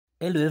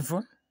Hello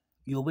everyone,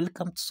 you're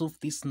welcome to solve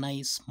this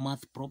nice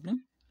math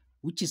problem,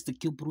 which is the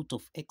cube root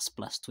of x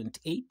plus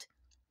 28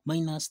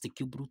 minus the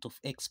cube root of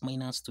x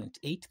minus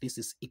 28. This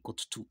is equal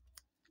to 2.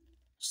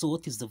 So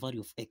what is the value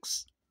of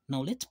x?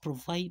 Now let's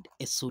provide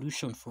a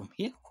solution from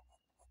here.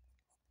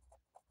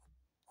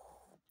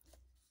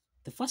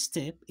 The first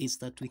step is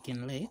that we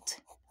can let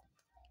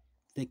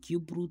the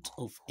cube root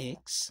of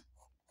x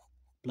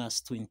plus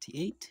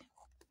 28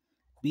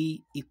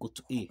 be equal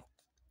to a.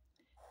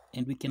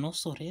 And we can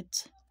also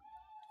let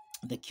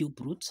the cube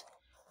root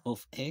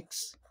of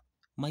x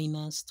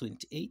minus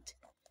 28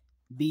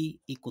 be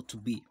equal to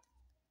b.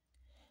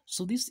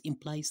 So this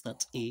implies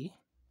that a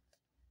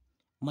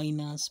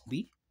minus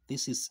b,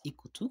 this is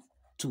equal to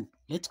 2.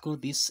 Let's call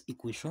this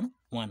equation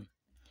 1.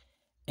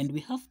 And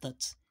we have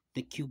that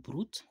the cube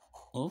root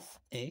of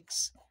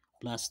x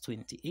plus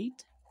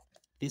 28,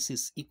 this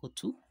is equal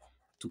to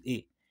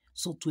a.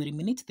 So to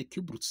eliminate the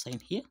cube root sign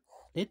here,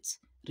 let's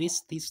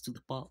raise this to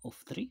the power of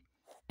 3.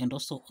 And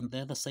also on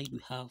the other side,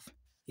 we have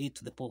a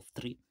to the power of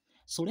 3.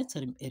 So let's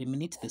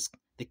eliminate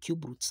the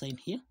cube root sign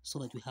here so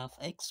that we have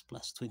x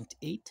plus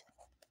 28.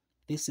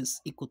 This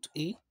is equal to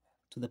a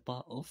to the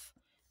power of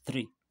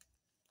 3.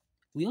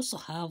 We also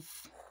have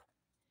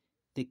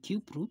the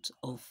cube root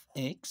of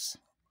x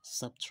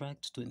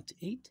subtract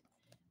 28.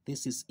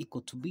 This is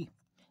equal to b.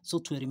 So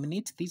to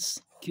eliminate this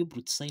cube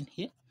root sign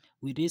here,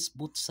 we raise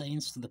both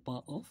signs to the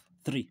power of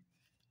 3.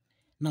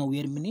 Now we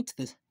eliminate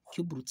the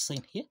cube root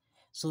sign here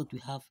so that we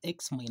have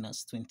x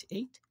minus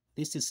 28.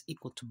 This is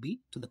equal to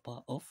b to the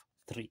power of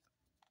 3.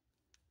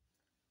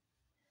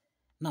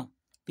 Now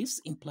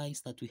this implies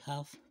that we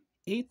have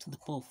a to the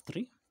power of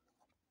 3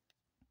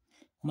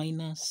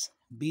 minus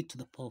b to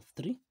the power of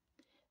 3.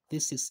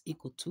 This is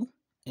equal to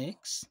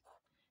x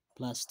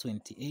plus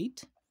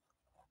 28.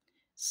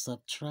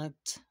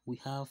 Subtract, we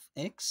have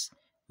x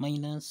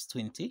minus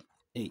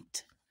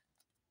 28.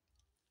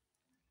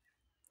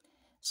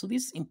 So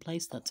this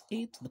implies that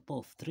a to the power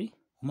of 3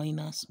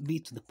 minus b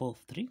to the power of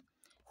 3.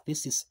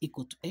 This is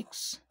equal to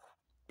x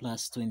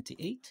plus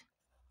 28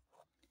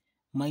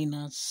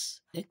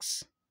 minus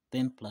x,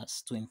 then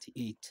plus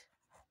 28.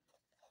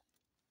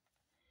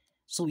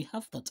 So we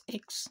have that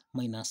x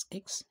minus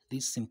x,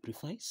 this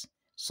simplifies,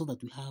 so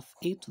that we have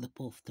a to the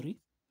power of 3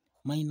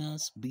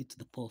 minus b to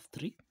the power of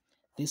 3.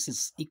 This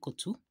is equal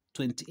to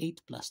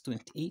 28 plus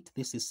 28.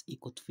 This is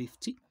equal to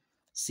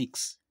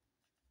 56.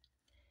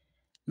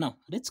 Now,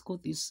 let's call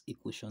this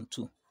equation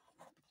 2.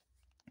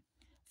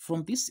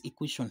 From this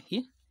equation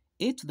here,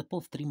 a to the power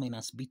of 3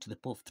 minus b to the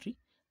power of 3.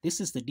 This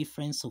is the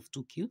difference of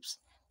two cubes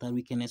that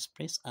we can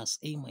express as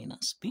a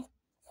minus b.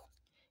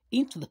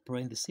 Into the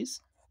parentheses,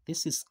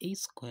 this is a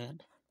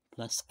squared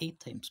plus a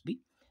times b,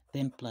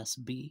 then plus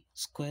b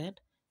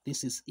squared.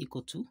 This is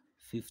equal to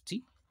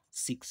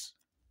 56.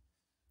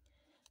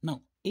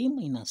 Now, a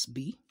minus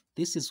b,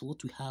 this is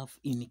what we have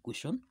in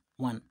equation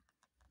 1.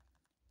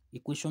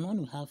 Equation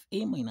 1, we have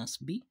a minus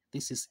b,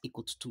 this is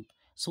equal to 2.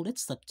 So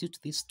let's substitute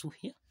these 2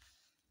 here.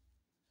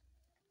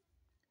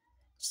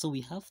 So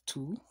we have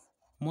 2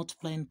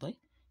 multiplied by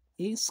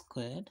a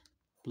squared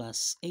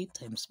plus a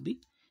times b,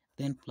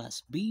 then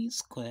plus b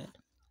squared.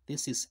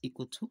 This is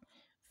equal to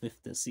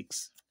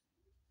 56.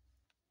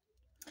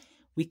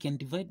 We can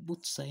divide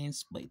both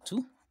sides by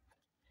 2,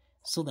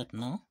 so that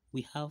now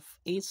we have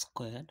a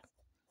squared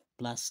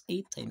plus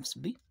a times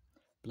b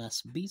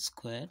plus b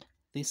squared.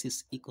 This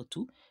is equal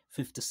to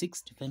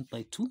 56 divided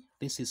by 2.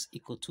 This is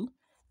equal to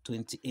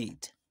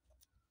 28.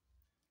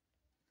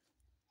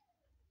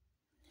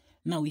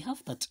 Now we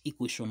have that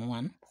equation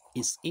 1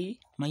 is a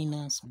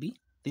minus b.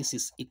 This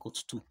is equal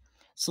to 2.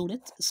 So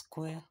let's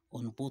square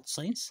on both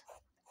sides,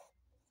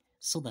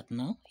 so that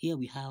now here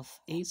we have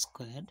a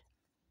squared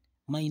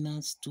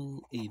minus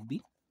 2ab,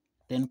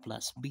 then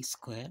plus b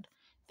squared.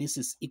 This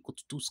is equal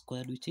to 2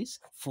 squared, which is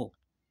 4.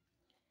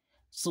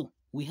 So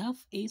we have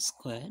a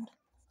squared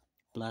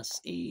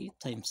plus a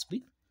times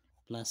b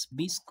plus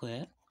b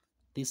squared.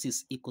 This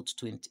is equal to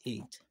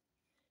 28.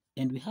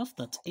 And we have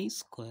that a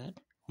squared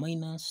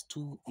minus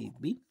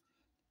 2ab,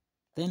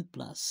 then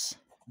plus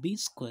b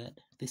squared.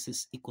 This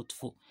is equal to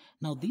 4.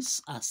 Now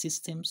these are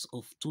systems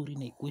of two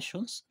linear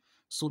equations.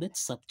 So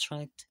let's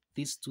subtract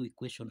these two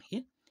equations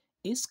here.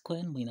 A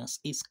squared minus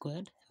a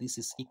squared, this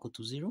is equal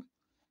to 0.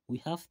 We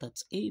have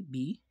that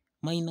ab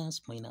minus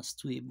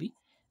 2ab,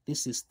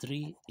 this is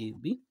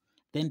 3ab.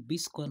 Then b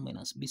squared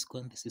minus b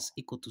squared, this is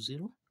equal to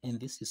 0. And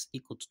this is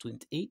equal to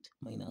 28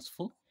 minus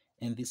 4.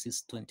 And this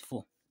is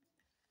 24.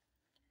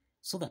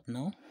 So that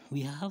now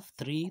we have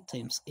 3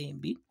 times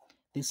ab.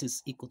 This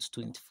is equal to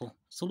 24.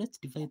 So let's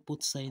divide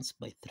both sides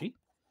by 3.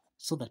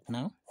 So that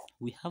now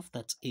we have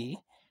that a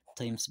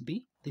times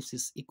b. This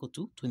is equal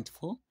to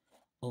 24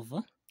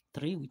 over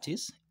 3, which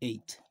is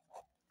 8.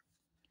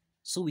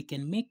 So we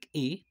can make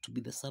a to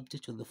be the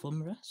subject of the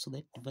formula. So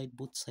let's divide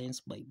both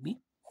sides by b.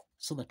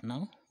 So that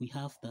now we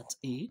have that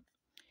a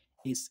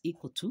is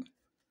equal to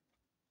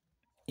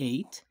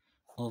 8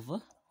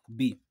 over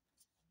b.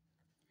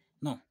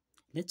 Now,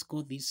 let's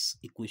call this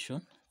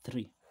equation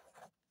 3.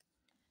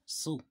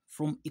 So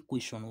from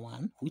equation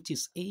 1, which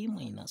is a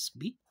minus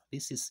b,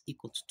 this is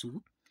equal to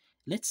 2.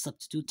 Let's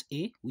substitute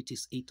a, which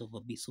is 8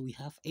 over b. So we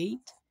have 8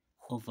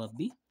 over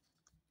b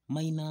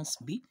minus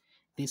b.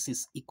 This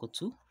is equal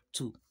to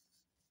 2.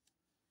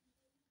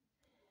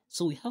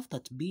 So we have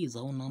that b is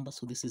our number,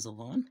 so this is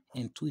over 1,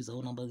 and 2 is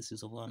our number, this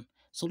is over 1.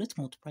 So let's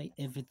multiply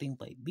everything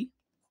by b,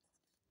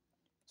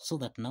 so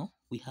that now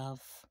we have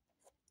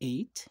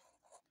 8,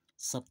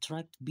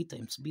 subtract b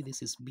times b,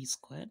 this is b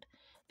squared.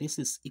 This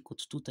is equal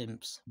to 2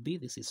 times b,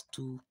 this is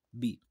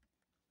 2b.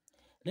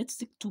 Let's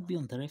take 2b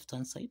on the left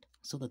hand side,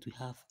 so that we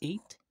have 8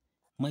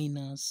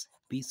 minus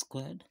b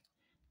squared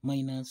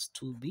minus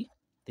 2b.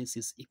 This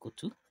is equal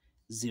to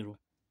 0.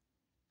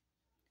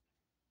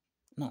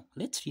 Now,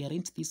 let's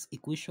rearrange this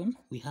equation.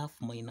 We have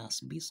minus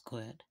b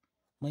squared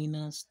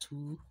minus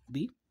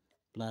 2b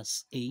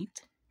plus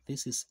 8.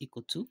 This is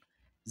equal to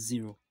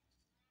 0.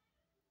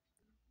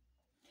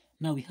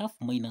 Now we have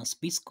minus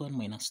b squared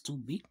minus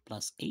 2b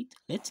plus 8.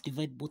 Let's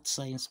divide both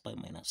sides by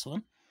minus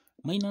 1.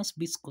 Minus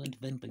b squared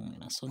divided by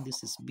minus 1.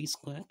 This is b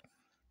squared.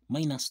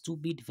 Minus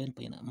 2b divided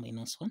by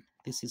minus 1.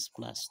 This is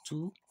plus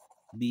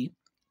 2b.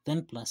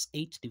 Then plus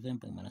 8 divided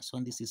by minus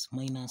 1. This is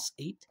minus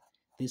 8.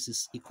 This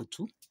is equal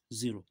to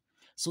 0.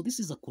 So this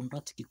is a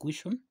quadratic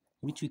equation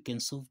which we can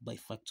solve by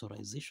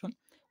factorization.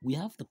 We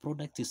have the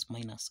product is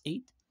minus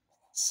 8.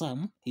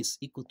 Sum is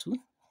equal to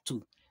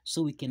 2.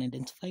 So we can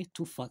identify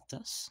two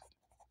factors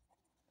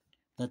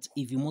that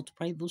if you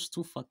multiply those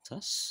two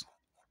factors,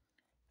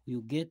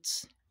 you get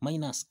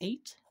minus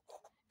 8.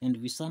 And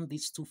if we sum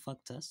these two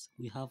factors,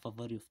 we have a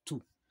value of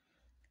 2.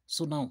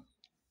 So now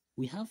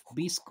we have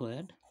b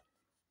squared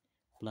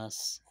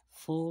plus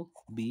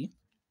 4b,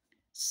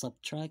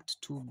 subtract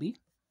 2b,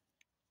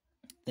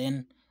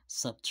 then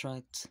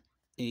subtract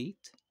 8.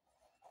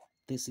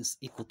 This is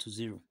equal to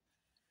 0.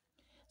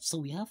 So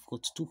we have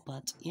got two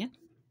parts here.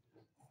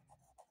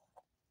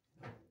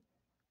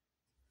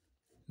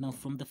 Now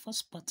from the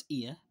first part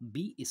here,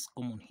 b is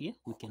common here.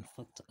 We can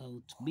factor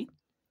out b,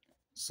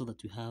 so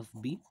that we have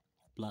b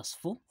plus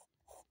 4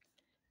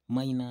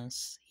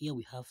 minus, here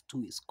we have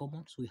 2 is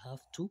common, so we have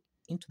 2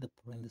 into the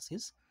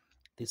parentheses.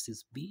 This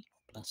is b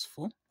plus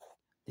 4.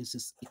 This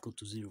is equal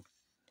to 0.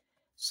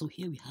 So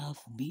here we have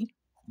b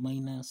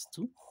minus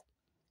 2.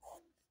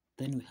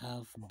 Then we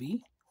have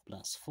b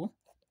plus 4.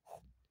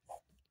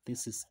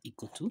 This is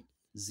equal to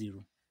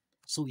 0.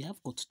 So we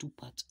have got two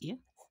parts here.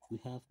 We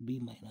have b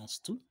minus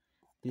 2.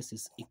 This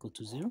is equal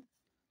to 0.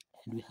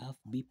 And we have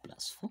b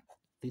plus 4.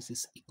 This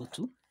is equal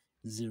to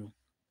 0.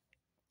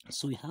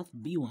 So we have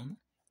b1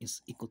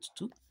 is equal to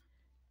 2.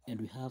 And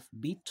we have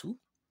b2.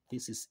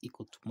 This is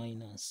equal to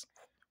minus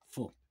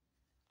 4.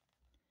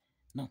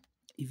 Now,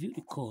 if you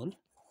recall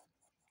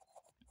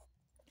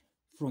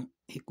from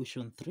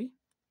equation 3,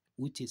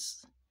 which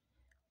is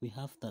we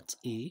have that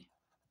a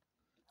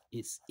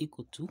is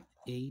equal to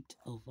 8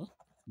 over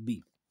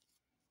b.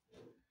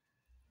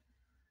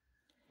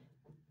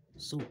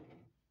 So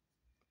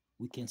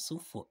we can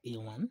solve for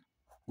a1,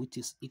 which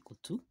is equal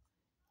to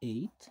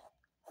 8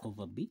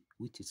 over b,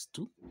 which is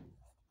 2.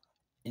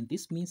 And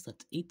this means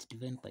that 8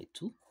 divided by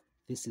 2,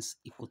 this is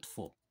equal to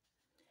 4.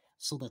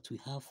 So that we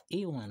have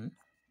a1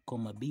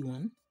 comma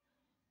b1,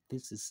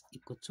 this is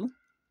equal to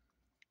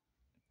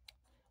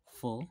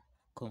 4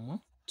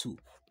 comma 2.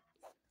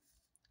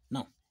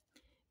 Now,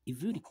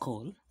 if you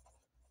recall,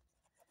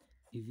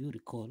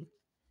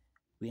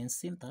 we have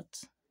seen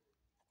that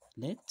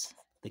let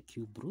the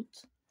cube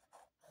root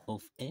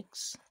of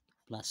x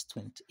plus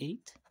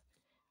 28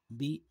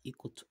 be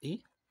equal to a,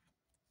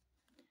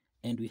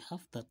 and we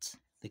have that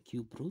the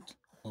cube root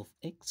of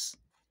x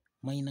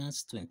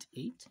minus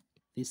 28,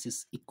 this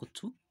is equal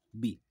to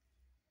b.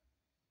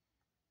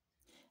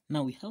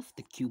 Now we have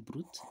the cube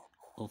root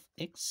of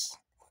x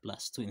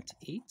plus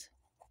 28,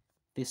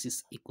 this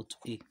is equal to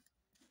a.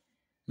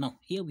 Now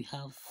here we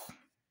have,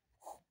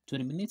 to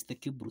eliminate the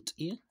cube root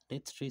here,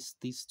 let's raise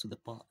this to the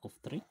power of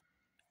 3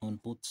 on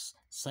both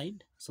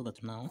sides, so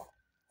that now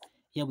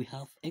here we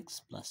have x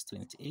plus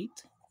 28,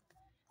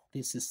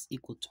 this is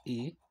equal to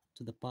a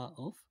to the power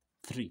of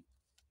 3.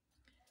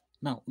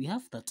 Now we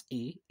have that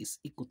a is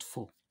equal to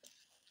 4,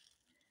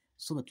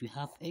 so that we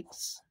have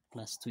x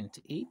plus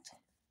 28,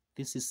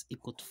 this is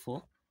equal to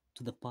 4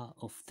 to the power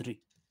of 3.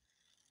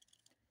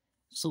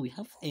 So we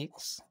have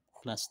x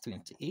plus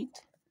 28,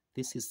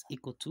 this is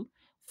equal to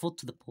 4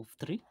 to the power of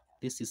 3,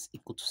 this is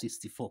equal to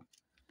 64.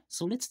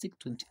 So let's take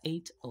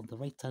 28 on the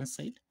right hand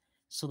side,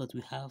 so that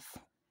we have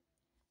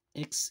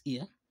x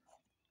here,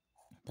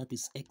 that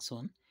is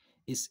x1,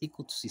 is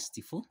equal to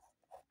 64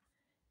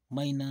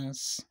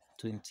 minus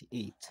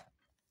 28.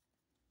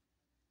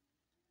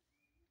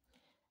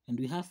 And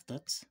we have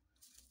that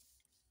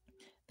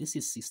this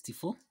is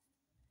 64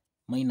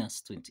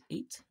 minus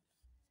 28.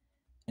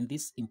 And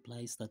this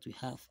implies that we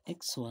have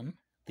x1,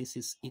 this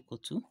is equal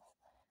to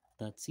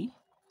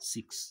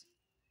 36.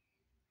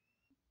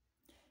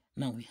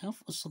 Now we have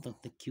also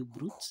that the cube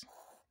root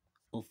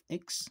of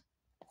x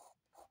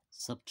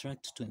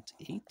subtract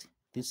 28,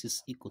 this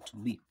is equal to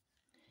b.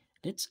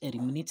 Let's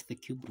eliminate the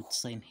cube root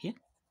sign here,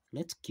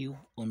 let's cube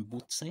on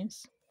both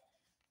sides,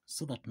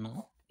 so that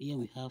now here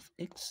we have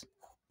x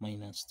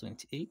minus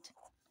 28.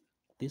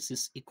 This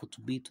is equal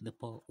to b to the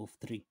power of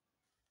 3.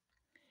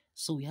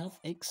 So we have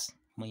x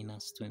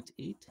minus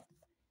 28.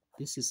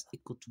 This is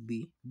equal to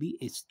b. b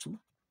is 2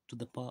 to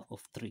the power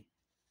of 3.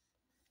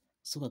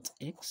 So that's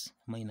x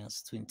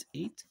minus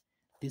 28.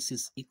 This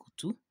is equal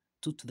to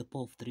 2 to the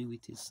power of 3,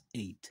 which is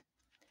 8.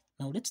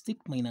 Now let's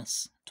take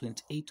minus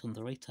 28 on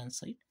the right hand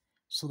side,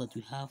 so that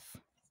we have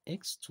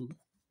x2.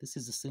 This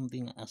is the same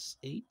thing as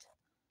 8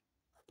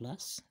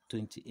 plus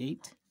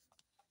 28.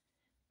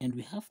 And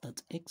we have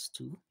that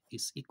x2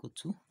 is equal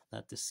to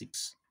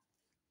 36.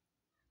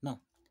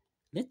 Now,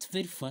 let's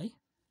verify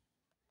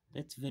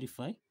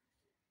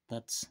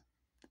that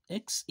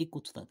x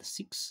equal to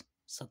 36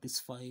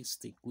 satisfies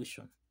the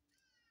equation.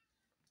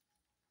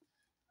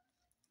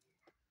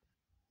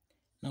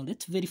 Now,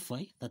 let's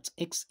verify that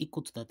x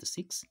equal to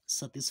 36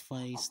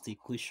 satisfies the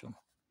equation.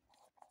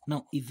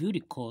 Now, if you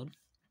recall,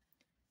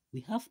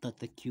 we have that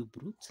the cube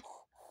root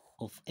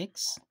of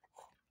x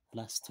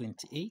plus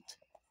 28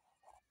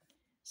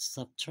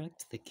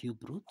 subtract the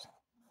cube root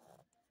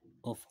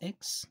of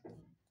x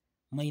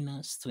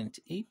minus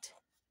 28.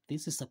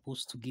 This is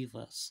supposed to give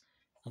us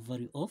a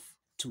value of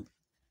 2.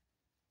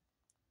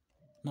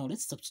 Now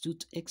let's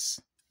substitute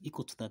x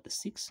equal to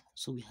 36.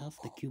 So we have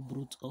the cube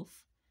root of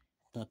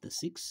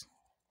 36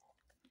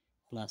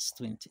 plus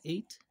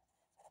 28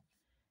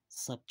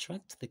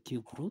 subtract the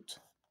cube root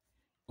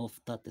of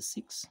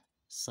 36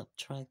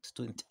 subtract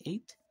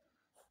 28.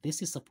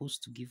 This is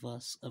supposed to give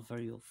us a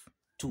value of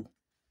 2.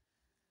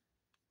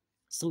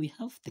 So we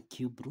have the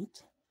cube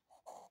root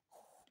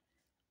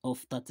of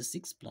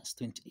 36 plus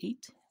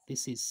 28.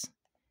 This is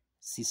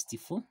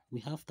 64.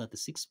 We have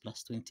 36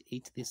 plus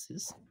 28. This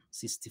is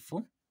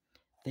 64.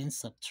 Then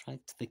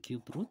subtract the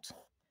cube root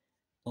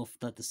of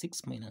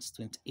 36 minus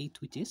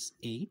 28, which is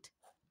 8.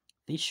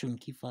 This should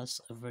give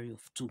us a value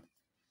of 2.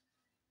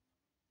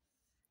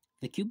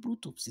 The cube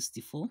root of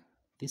 64,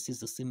 this is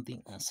the same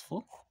thing as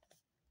 4,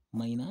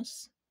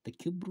 minus the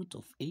cube root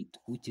of 8,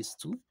 which is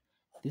 2.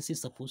 This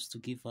is supposed to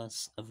give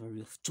us a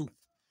value of 2.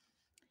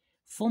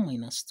 4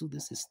 minus 2,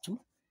 this is 2,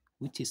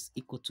 which is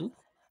equal to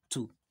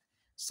 2.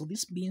 So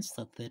this means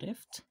that the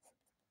left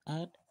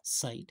hand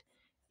side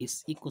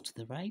is equal to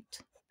the right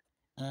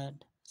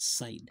hand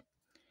side.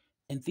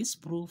 And this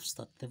proves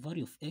that the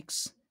value of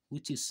x,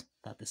 which is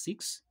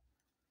 36,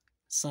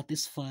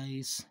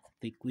 satisfies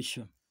the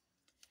equation.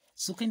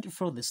 So kindly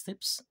follow the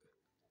steps,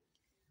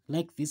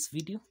 like this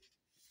video,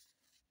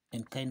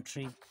 and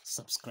kindly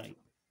subscribe.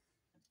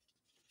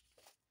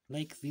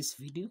 Like this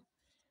video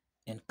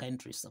and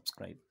kindly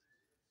subscribe.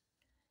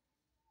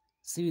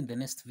 See you in the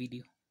next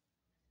video.